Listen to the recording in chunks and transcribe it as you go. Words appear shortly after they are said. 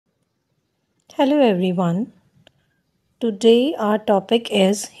Hello everyone. Today our topic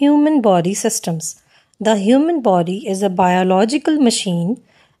is human body systems. The human body is a biological machine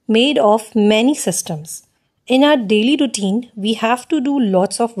made of many systems. In our daily routine, we have to do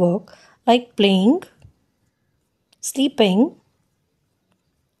lots of work like playing, sleeping,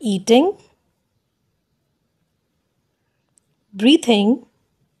 eating, breathing,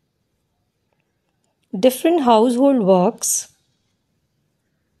 different household works,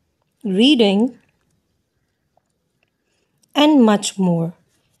 reading, and much more.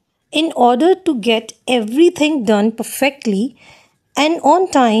 In order to get everything done perfectly and on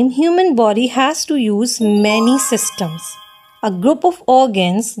time, human body has to use many systems, a group of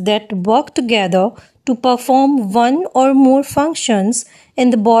organs that work together to perform one or more functions in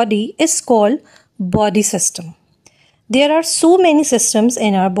the body is called body system. There are so many systems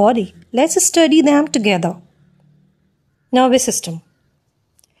in our body. Let's study them together. Nervous system.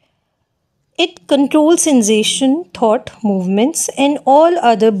 It controls sensation, thought, movements, and all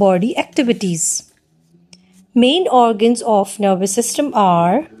other body activities. Main organs of nervous system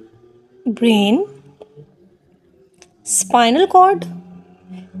are brain, spinal cord,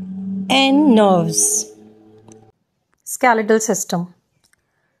 and nerves. Skeletal system.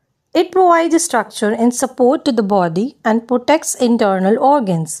 It provides structure and support to the body and protects internal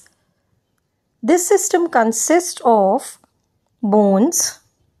organs. This system consists of bones,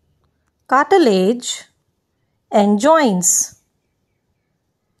 cartilage, and joints.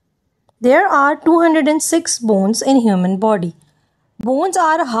 There are 206 bones in human body. Bones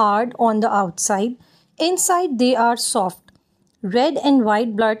are hard on the outside. Inside they are soft. Red and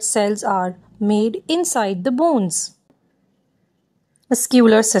white blood cells are made inside the bones.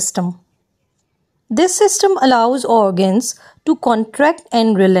 Muscular system. This system allows organs to contract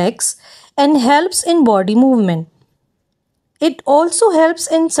and relax and helps in body movement. It also helps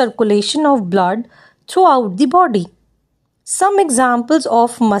in circulation of blood throughout the body. Some examples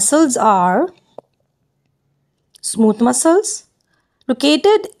of muscles are smooth muscles,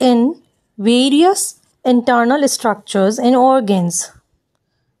 located in various internal structures and organs.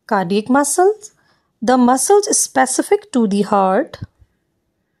 Cardiac muscles, the muscles specific to the heart.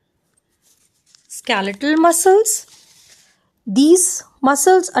 Skeletal muscles, these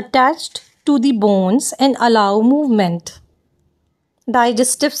muscles attached to the bones and allow movement.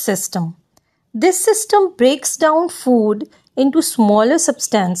 Digestive system. This system breaks down food into smaller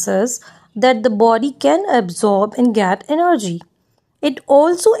substances that the body can absorb and get energy. It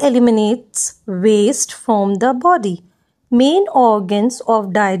also eliminates waste from the body. Main organs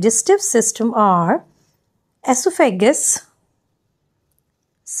of digestive system are esophagus,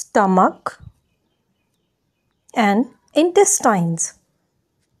 stomach, and intestines.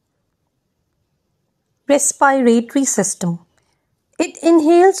 Respiratory system. It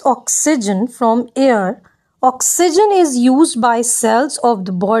inhales oxygen from air. Oxygen is used by cells of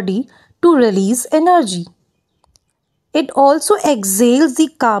the body to release energy. It also exhales the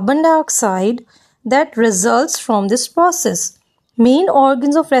carbon dioxide that results from this process. Main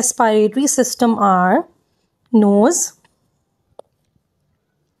organs of respiratory system are nose,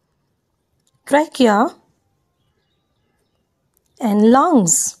 trachea, and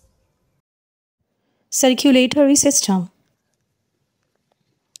lungs. Circulatory system.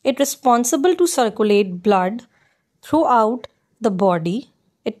 It is responsible to circulate blood throughout the body.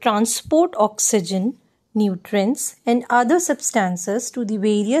 It transports oxygen, nutrients, and other substances to the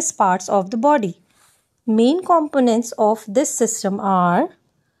various parts of the body. Main components of this system are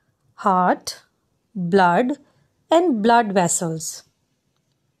heart, blood, and blood vessels.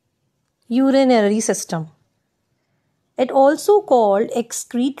 Urinary system. It also called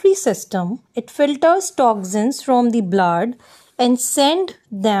excretory system. It filters toxins from the blood and send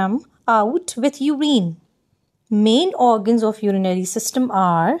them out with urine. Main organs of urinary system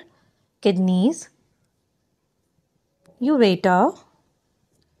are kidneys, ureter,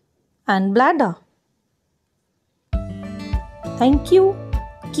 and bladder. Thank you.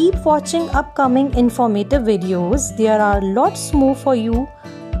 Keep watching upcoming informative videos. There are lots more for you.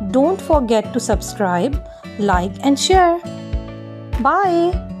 Don't forget to subscribe, like, and share.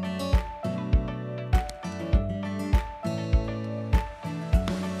 Bye.